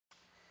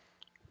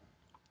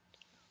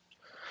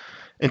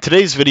In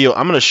today's video,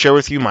 I'm going to share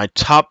with you my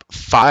top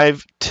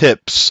 5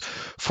 tips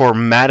for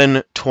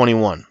Madden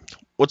 21.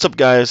 What's up,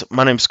 guys?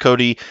 My name's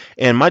Cody,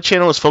 and my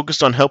channel is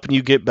focused on helping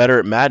you get better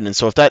at Madden. And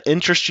so if that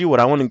interests you, what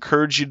I want to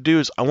encourage you to do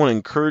is I want to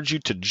encourage you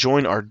to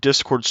join our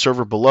Discord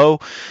server below.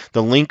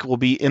 The link will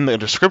be in the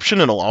description,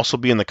 and it'll also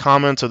be in the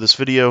comments of this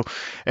video.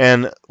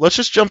 And let's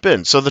just jump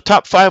in. So the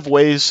top 5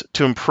 ways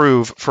to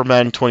improve for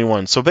Madden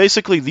 21. So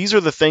basically, these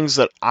are the things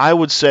that I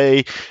would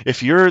say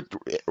if you're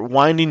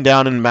winding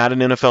down in Madden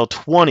NFL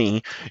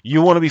 20,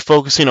 you want to be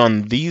focusing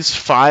on these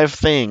 5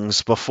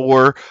 things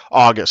before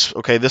August.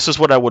 Okay, this is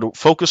what I would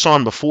focus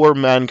on before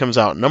Madden comes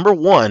out. Number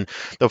 1,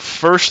 the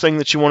first thing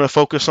that you want to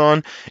focus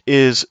on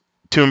is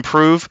to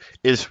improve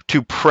is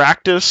to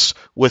practice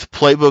with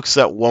playbooks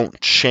that won't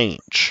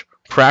change.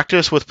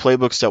 Practice with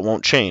playbooks that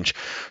won't change.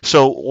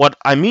 So what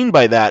I mean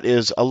by that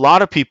is a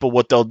lot of people,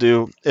 what they'll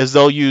do is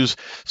they'll use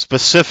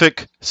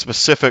specific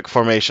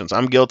formations.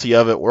 I'm guilty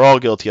of it. We're all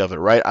guilty of it,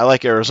 right? I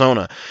like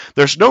Arizona.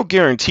 There's no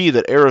guarantee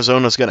that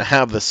Arizona is going to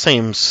have the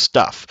same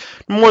stuff.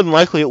 More than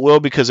likely it will,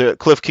 because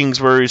Cliff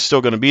Kingsbury is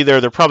still going to be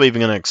there. They're probably even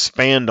going to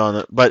expand on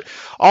it. But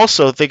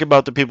also think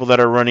about the people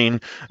that are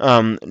running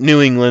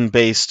New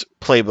England-based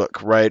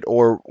playbook, right?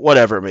 Or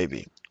whatever it may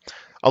be.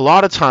 A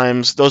lot of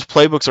times those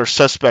playbooks are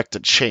suspect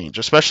to change,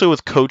 especially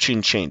with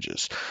coaching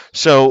changes.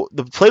 So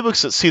the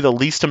playbooks that see the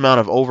least amount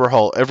of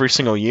overhaul every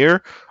single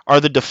year are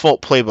the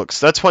default playbooks.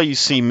 That's why you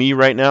see me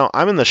right now.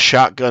 I'm in the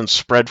shotgun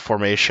spread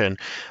formation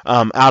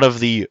out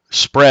of the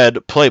spread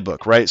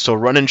playbook, right? So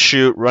run and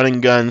shoot, run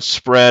and gun,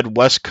 spread,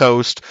 West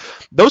Coast.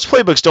 Those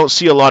playbooks don't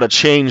see a lot of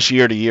change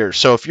year to year.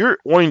 So if you're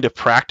wanting to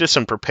practice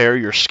and prepare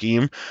your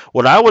scheme,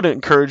 what I would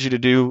encourage you to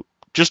do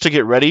just to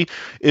get ready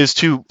is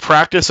to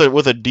practice it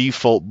with a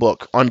default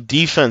book. On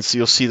defense,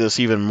 you'll see this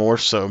even more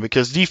so,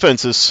 because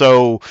defense is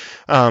so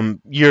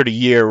year to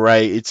year,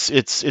 right?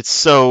 It's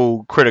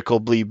so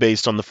critically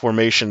based on the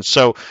formation.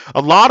 So a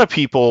lot of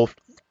people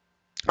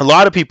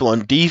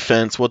on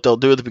defense, what they'll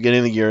do at the beginning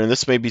of the year, and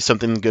this may be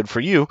something good for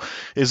you,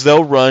 is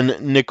they'll run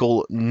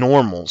nickel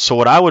normal. So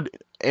what I would,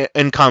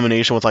 in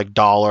combination with like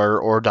dollar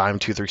or dime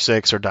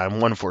 236 or dime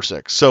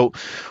 146. So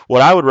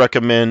what I would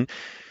recommend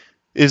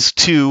is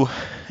to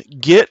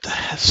get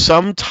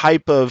some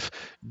type of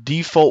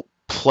default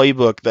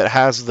playbook that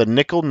has the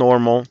nickel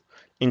normal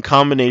in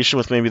combination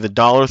with maybe the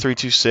dollar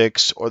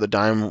 326 or the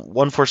dime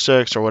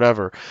 146 or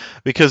whatever,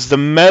 because the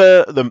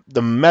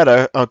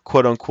meta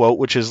quote unquote,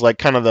 which is like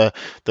kind of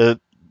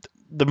the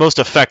most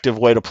effective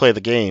way to play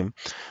the game,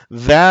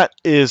 that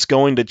is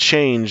going to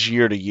change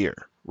year to year,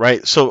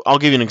 right? So I'll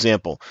give you an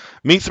example.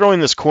 Me throwing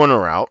this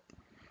corner out,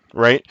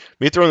 right?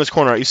 Me throwing this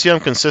corner out, you see I'm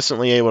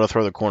consistently able to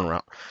throw the corner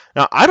out.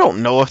 Now, I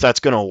don't know if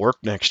that's going to work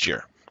next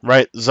year,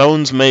 right?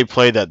 Zones may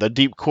play that. The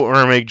deep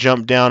corner may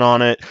jump down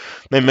on it.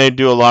 They may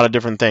do a lot of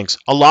different things.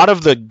 A lot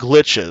of the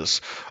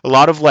glitches, a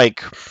lot of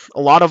like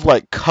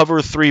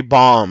cover 3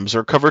 bombs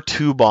or cover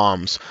 2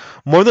 bombs,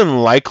 more than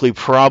likely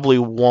probably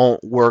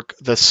won't work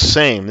the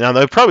same. Now,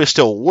 they probably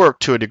still work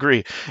to a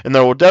degree, and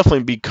there will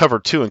definitely be cover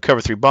 2 and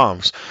cover 3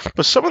 bombs.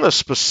 But some of the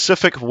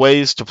specific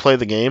ways to play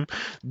the game,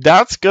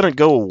 that's going to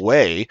go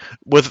away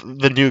with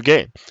the new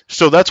game.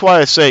 So that's why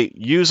I say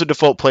use a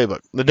default playbook.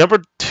 The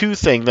number 2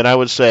 thing that I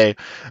would say,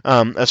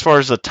 as far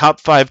as the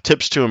top 5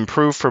 tips to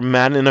improve for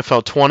Madden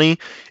NFL 20,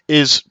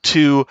 is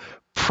to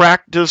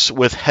practice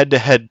with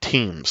head-to-head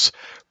teams.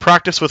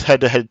 Practice with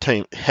head-to-head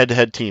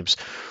teams.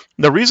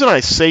 The reason I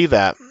say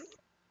that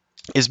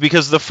is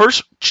because the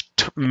first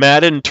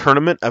Madden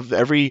tournament of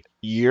every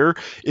year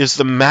is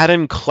the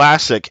Madden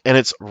Classic, and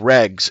it's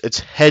regs. It's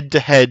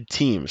head-to-head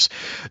teams.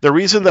 The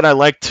reason that I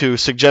like to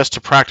suggest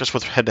to practice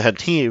with head-to-head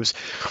teams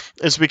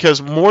is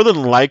because more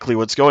than likely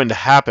what's going to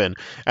happen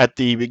at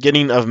the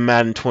beginning of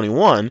Madden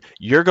 21,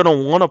 you're going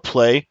to want to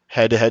play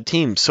head-to-head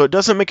teams. So it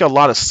doesn't make a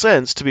lot of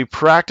sense to be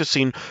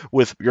practicing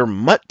with your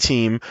MUT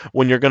team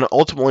when you're going to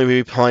ultimately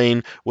be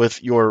playing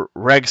with your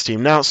regs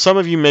team. Now, some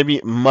of you may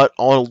be MUT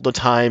all the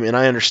time, and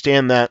I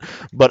understand that,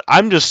 but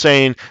I'm just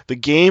saying the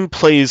game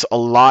plays a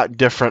lot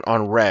different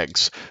on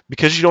regs.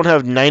 Because you don't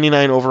have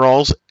 99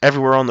 overalls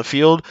everywhere on the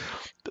field,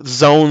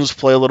 zones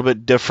play a little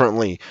bit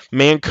differently.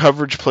 Man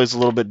coverage plays a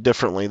little bit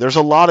differently. There's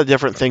a lot of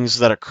different things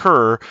that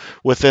occur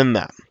within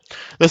that.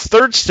 The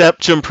third step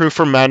to improve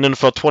for Madden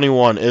NFL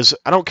 21 is,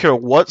 I don't care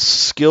what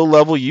skill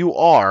level you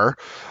are,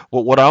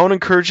 but what I want to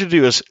encourage you to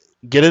do is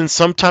get in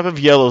some type of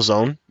yellow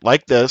zone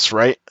like this,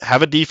 right?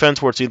 Have a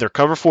defense where it's either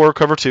cover 4 or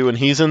cover 2, and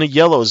he's in a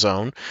yellow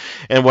zone.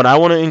 And what I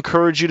want to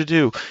encourage you to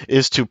do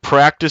is to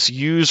practice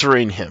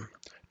usering him.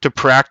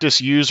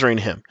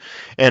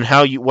 And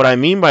what I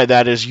mean by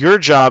that is your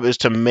job is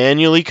to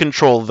manually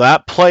control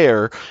that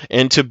player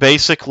and to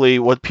basically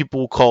what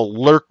people call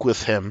lurk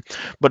with him.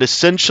 But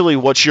essentially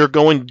what you're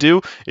going to do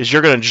is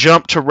you're going to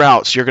jump to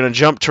routes.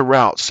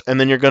 And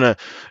then you're going to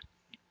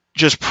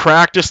just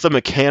practice the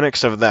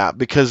mechanics of that,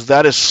 because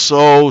that is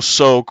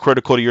so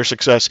critical to your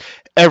success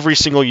every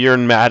single year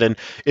in Madden.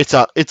 It's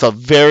a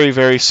very,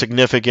 very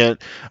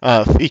significant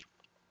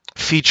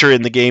feature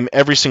in the game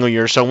every single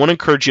year. So I want to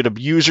encourage you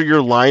to use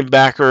your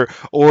linebacker,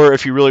 or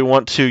if you really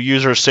want to,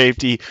 use our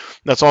safety.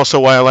 That's also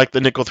why I like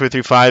the nickel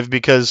 335,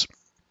 because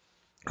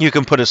you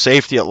can put a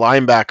safety at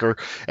linebacker,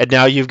 and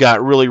now you've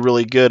got really,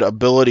 really good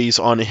abilities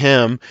on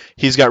him.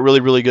 He's got really,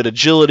 really good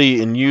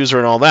agility and user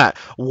and all that.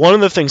 One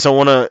of the things I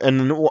want to,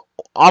 and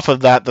off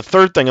of that, the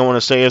third thing I want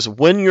to say is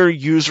when you're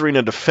using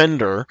a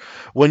defender,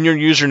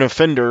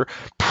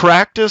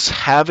 practice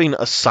having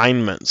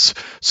assignments.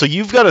 So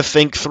you've got to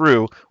think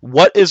through,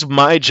 what is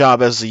my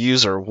job as the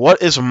user?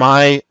 What is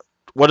my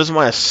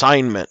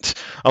assignment?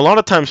 A lot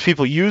of times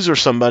people user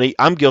somebody,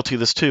 I'm guilty of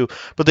this too,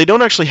 but they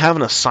don't actually have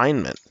an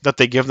assignment that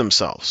they give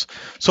themselves.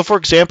 So for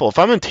example, if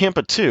I'm in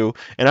Tampa 2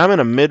 and I'm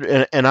in a mid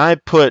and I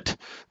put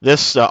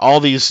this all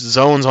these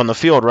zones on the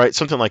field, right?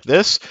 Something like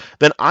this,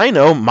 then I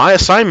know my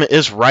assignment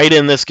is right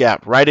in this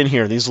gap, right in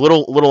here, these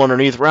little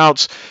underneath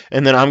routes,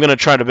 and then I'm going to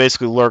try to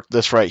basically lurk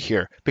this right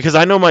here because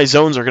I know my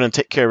zones are going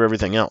to take care of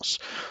everything else.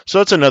 So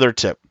that's another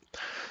tip.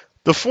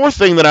 The fourth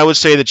thing that I would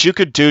say that you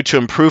could do to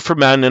improve for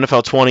Madden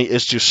NFL 20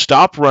 is to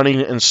stop running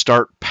and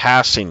start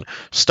passing.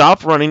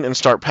 Stop running and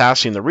start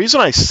passing. The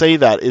reason I say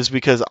that is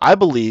because I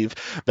believe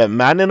that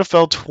Madden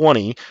NFL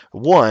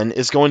 21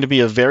 is going to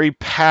be a very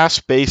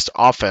pass-based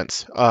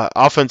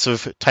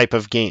offensive type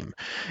of game.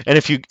 And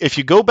if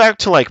you go back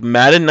to like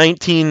Madden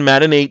 19,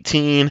 Madden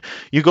 18,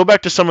 you go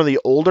back to some of the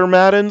older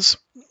Maddens,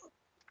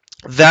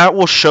 that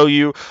will show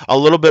you a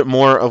little bit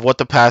more of what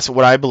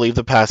I believe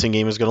the passing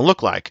game is going to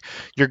look like.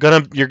 You're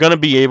gonna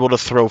be able to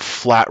throw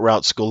flat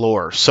routes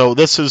galore. So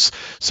this is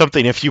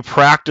something, if you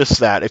practice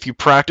that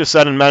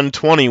in Madden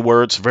 20,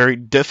 where it's very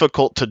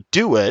difficult to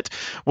do it,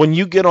 when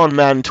you get on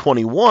Madden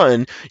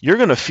 21, you're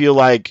going to feel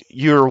like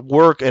your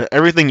work and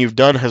everything you've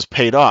done has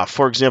paid off.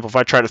 For example, if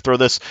I try to throw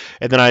this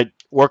and then I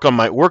work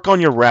on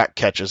your rack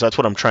catches. That's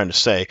what I'm trying to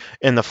say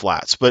in the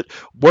flats. But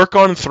work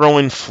on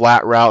throwing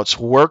flat routes.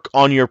 Work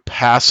on your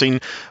passing.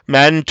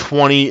 Madden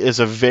 20 is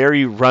a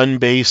very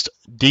run-based,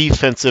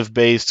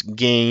 defensive-based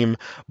game.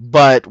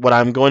 But what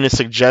I'm going to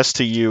suggest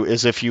to you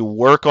is if you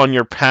work on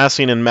your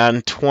passing in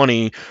Madden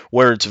 20,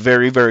 where it's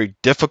very, very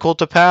difficult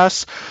to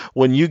pass,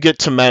 when you get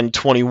to Madden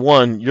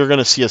 21, you're going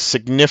to see a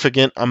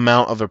significant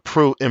amount of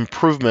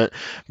improvement,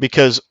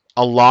 because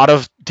a lot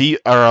of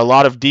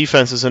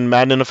defenses in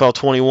Madden NFL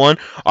 21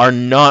 are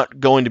not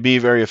going to be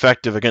very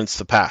effective against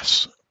the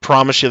pass.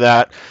 Promise you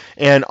that.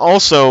 And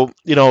also,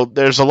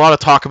 there's a lot of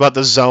talk about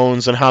the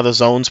zones and how the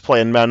zones play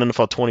in Madden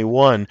NFL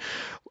 21.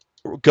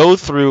 Go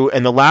through,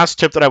 and the last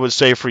tip that I would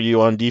say for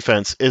you on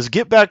defense is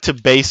get back to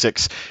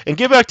basics, and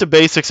get back to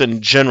basics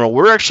in general.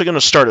 We're actually going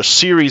to start a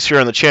series here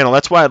on the channel.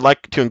 That's why I'd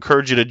like to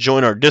encourage you to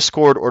join our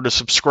Discord or to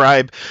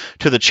subscribe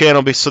to the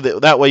channel, so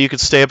that way you can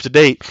stay up to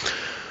date.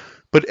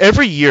 But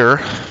every year,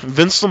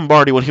 Vince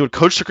Lombardi, when he would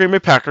coach the Green Bay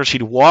Packers,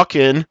 he'd walk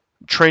in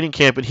training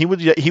camp and he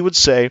would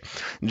say,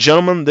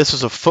 "Gentlemen, this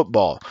is a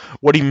football."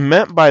 What he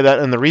meant by that,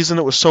 and the reason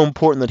it was so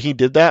important that he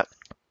did that,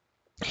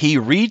 he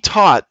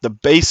retaught the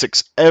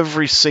basics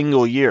every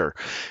single year.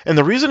 And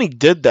the reason he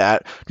did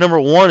that, number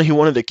one, he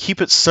wanted to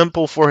keep it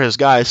simple for his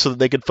guys so that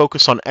they could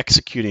focus on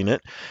executing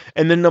it.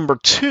 And then number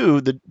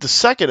two, the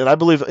second, and I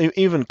believe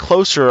even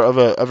closer of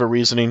a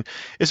reasoning,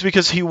 is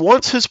because he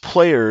wants his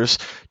players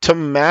to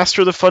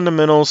master the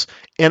fundamentals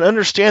and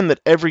understand that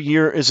every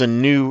year is a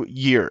new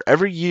year.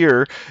 Every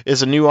year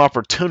is a new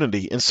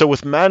opportunity. And so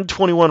with Madden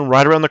 21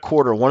 right around the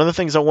corner, one of the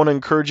things I want to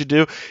encourage you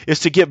to do is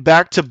to get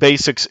back to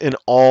basics in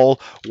all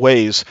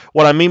ways.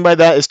 What I mean by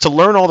that is to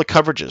learn all the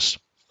coverages.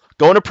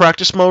 Go into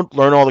practice mode,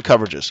 learn all the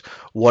coverages.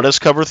 What does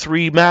cover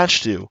 3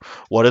 match do?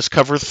 What does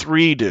cover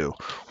 3 do?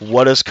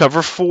 What does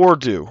cover 4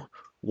 do?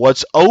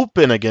 What's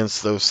open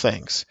against those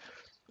things?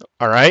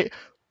 All right?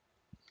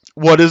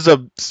 What is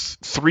a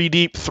 3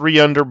 deep, 3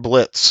 under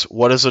blitz?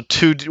 What is a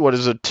 2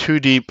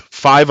 deep,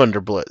 5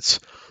 under blitz?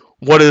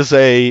 What does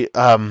a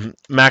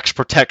max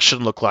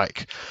protection look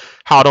like?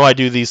 How do I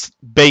do these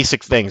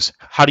basic things?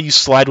 How do you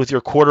slide with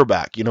your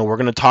quarterback? We're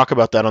going to talk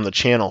about that on the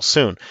channel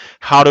soon.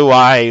 What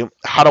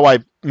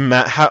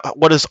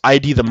does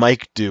ID the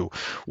mic do?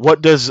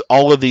 What does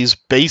all of these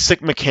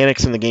basic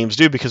mechanics in the games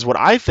do? Because what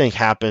I think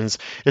happens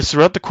is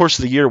throughout the course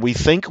of the year, we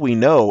think we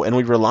know and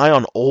we rely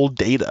on old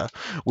data.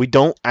 We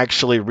don't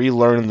actually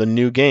relearn the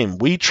new game.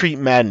 We treat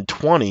Madden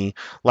 20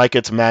 like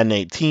it's Madden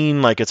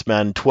 18, like it's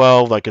Madden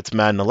 12, like it's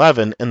Madden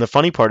 11. And the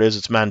funny part is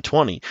it's Madden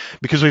 20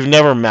 because we've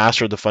never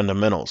mastered the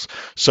fundamentals.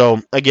 So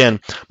again,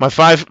 my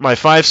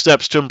five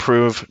steps to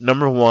improve.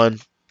 Number one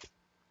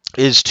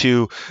is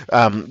to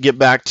get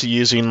back to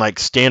using like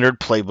standard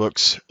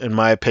playbooks. In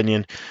my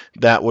opinion,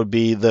 that would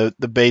be the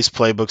base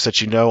playbooks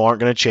that aren't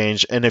going to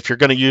change. And if you're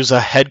going to use a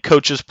head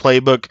coach's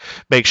playbook,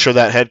 make sure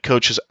that head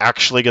coach is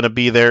actually going to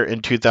be there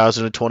in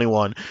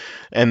 2021.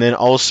 And then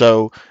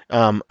also,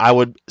 I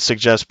would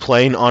suggest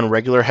playing on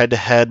regular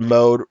head-to-head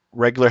mode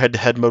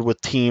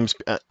with teams,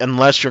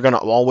 unless you're going to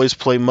always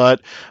play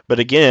MUT. But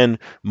again,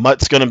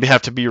 MUT's going to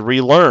have to be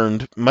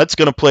relearned. MUT's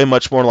going to play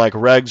much more like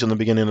regs in the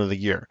beginning of the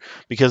year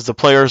because the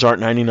players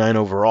aren't 99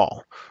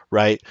 overall,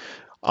 right?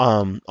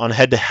 On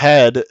head to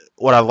head,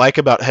 what I like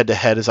about head to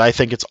head is I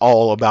think it's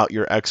all about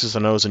your X's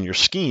and O's and your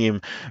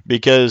scheme,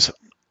 because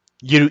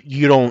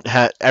you don't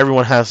have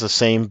everyone has the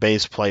same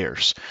base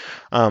players.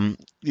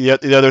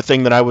 The other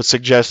thing that I would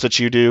suggest that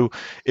you do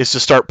is to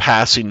start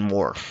passing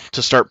more.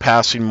 To start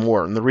passing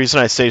more, and the reason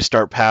I say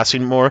start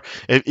passing more,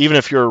 even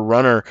if you're a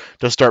runner,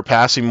 to start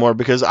passing more,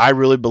 because I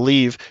really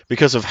believe,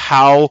 because of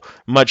how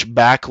much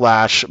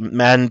backlash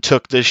Madden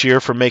took this year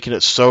for making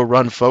it so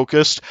run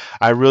focused,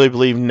 I really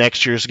believe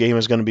next year's game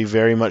is going to be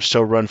very much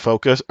so run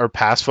focused or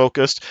pass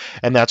focused,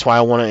 and that's why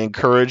I want to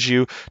encourage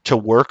you to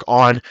work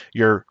on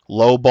your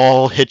low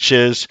ball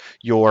hitches,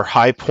 your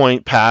high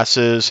point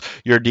passes,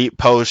 your deep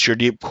posts, your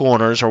deep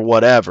corners, or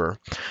whatever.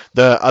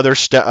 The other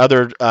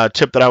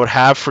tip that I would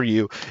have for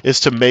you is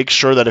to make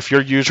sure that if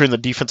you're using the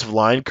defensive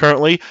line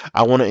currently,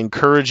 I want to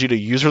encourage you to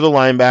use the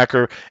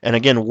linebacker, and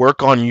again,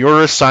 work on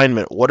your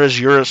assignment. What is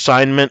your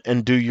assignment,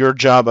 and do your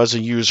job as a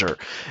user.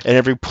 And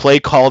every play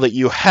call that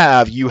you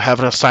have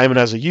an assignment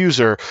as a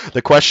user.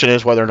 The question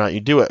is whether or not you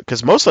do it,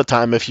 because most of the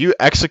time, if you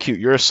execute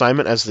your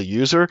assignment as the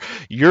user,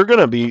 you're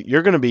gonna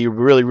be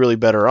really really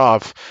better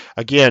off.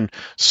 Again,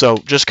 so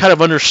just kind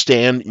of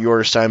understand your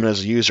assignment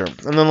as a user. And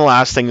then the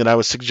last thing that I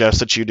would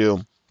suggest that you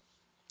do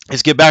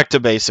is get back to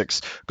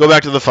basics. Go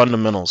back to the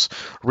fundamentals.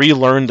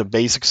 Relearn the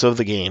basics of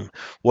the game.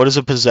 What is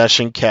a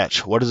possession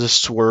catch? What is a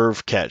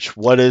swerve catch?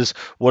 What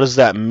does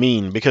that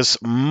mean? Because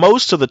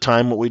most of the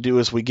time what we do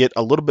is we get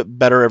a little bit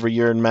better every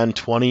year in Madden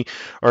 20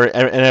 or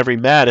in every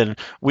Madden.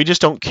 We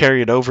just don't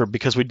carry it over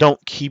because we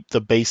don't keep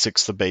the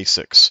basics the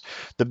basics.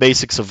 The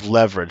basics of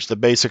leverage, the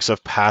basics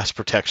of pass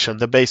protection,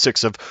 the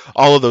basics of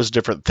all of those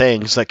different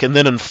things that can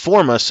then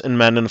inform us in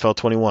Madden NFL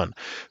 21.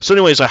 So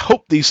anyways, I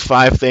hope these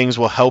 5 things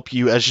will help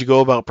you as you go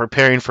about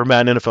preparing for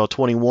Madden NFL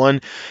 21.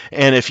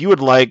 And if you would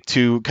like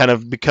to kind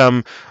of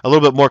become a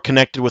little bit more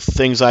connected with the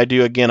things I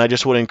do, again, I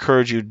just would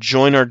encourage you,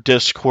 join our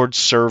Discord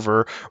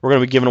server. We're going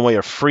to be giving away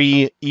a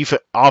free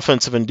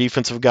offensive and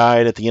defensive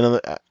guide at the end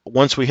of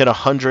once we hit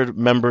 100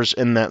 members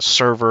in that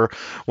server,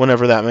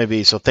 whenever that may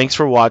be. So thanks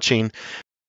for watching.